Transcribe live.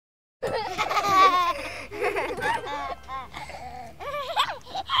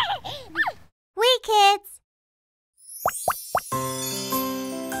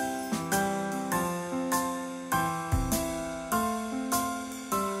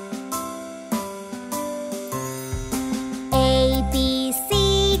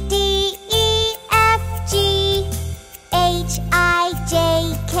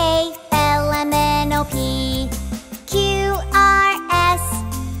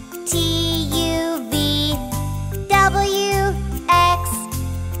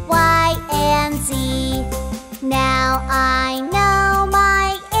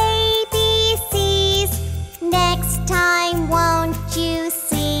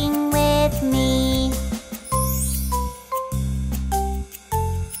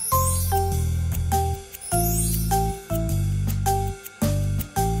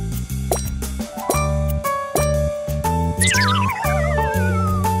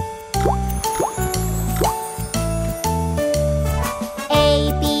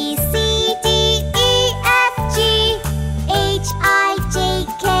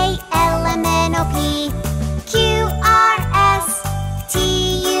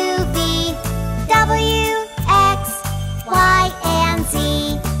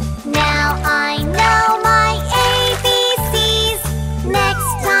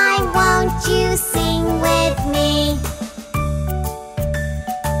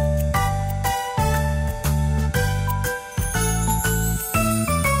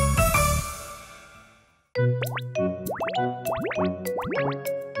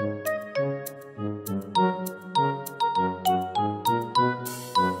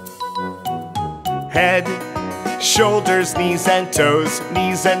Head, shoulders, knees and toes,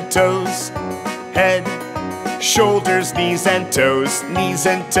 knees and toes. Head, shoulders, knees and toes, knees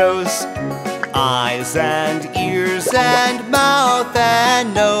and toes. Eyes and ears and mouth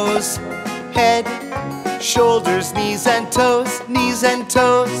and nose. Head, shoulders, knees and toes, knees and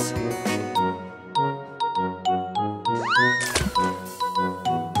toes.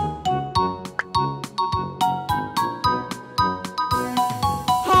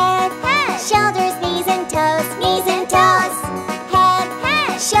 Shoulders, knees and toes, knees and toes. Head,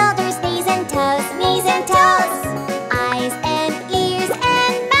 shoulders, knees and toes, knees and toes. Eyes and ears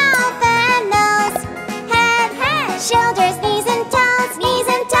and mouth and nose. Head, shoulders, knees and toes, knees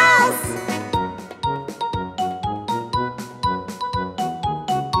and toes.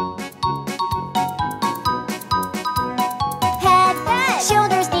 Head,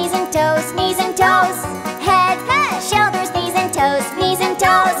 shoulders, knees and toes, knees and toes. Head, shoulders, knees and toes, knees and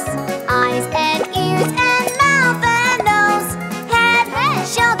toes. Eyes and ears and mouth and nose. Head,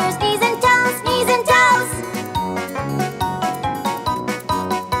 shoulders, knees and toes, knees and toes.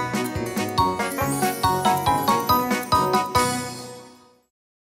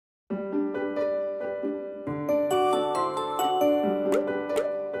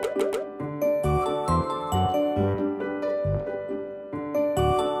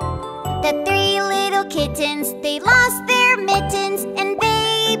 The three little kittens, they lost their mittens and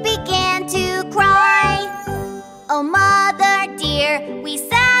they began to cry. Oh, mother dear, we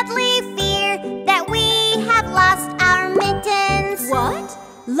sadly fear that we have lost our mittens. What?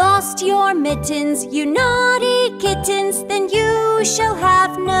 Lost your mittens, you naughty kittens, then you shall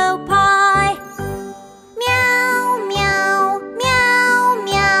have no pie. Meow, meow, meow,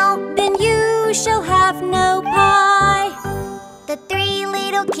 meow. Then you shall have no pie. The three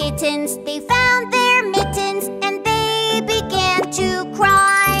little kittens, they found their mittens and they began to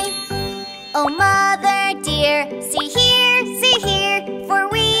cry. Oh, mother dear, see here, for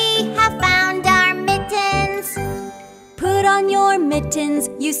we have found our mittens. Put on your mittens,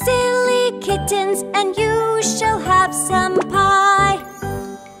 you silly kittens, and you shall have some pie.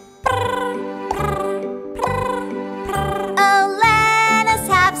 Oh, let us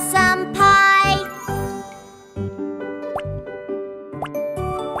have some pie.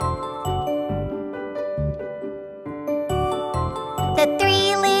 The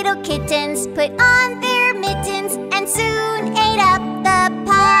three little kittens put on their mittens and soon ate up the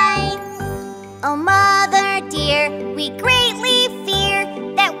pie. Oh, mother dear, we greatly fear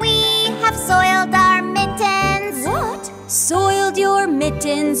that we have soiled our mittens. What? Soiled your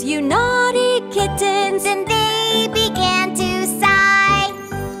mittens, you naughty kittens, And they began to sigh.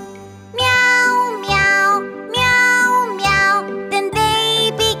 Meow, meow, meow, meow. Then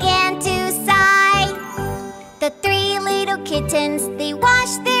they began to sigh. The three little kittens, they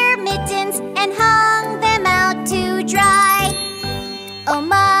washed their mittens and hung them out to dry. Oh,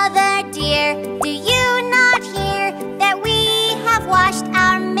 mother dear, do you not hear that we have washed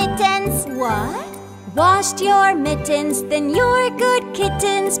our mittens? What? Washed your mittens, then you're good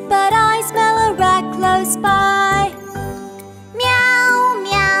kittens, but I smell a rat close by. Meow,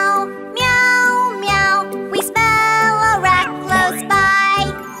 meow, meow, meow. We smell a rat close by.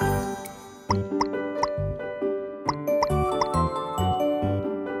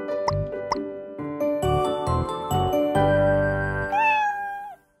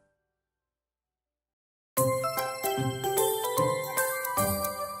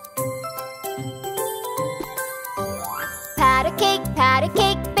 Pat a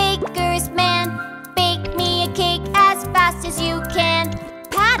cake, baker's man. Bake me a cake as fast as you can.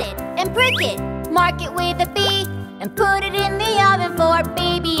 Pat it and prick it, mark it with a B, and put it in the oven for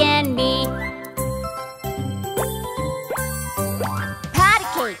baby and me. Pat a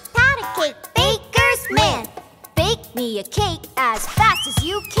cake, baker's man. Bake me a cake as fast as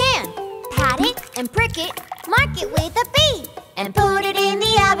you can. Pat it and prick it, mark it with a B, and put it in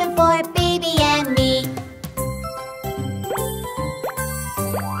the oven for baby and me.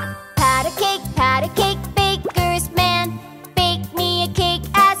 Pat a cake,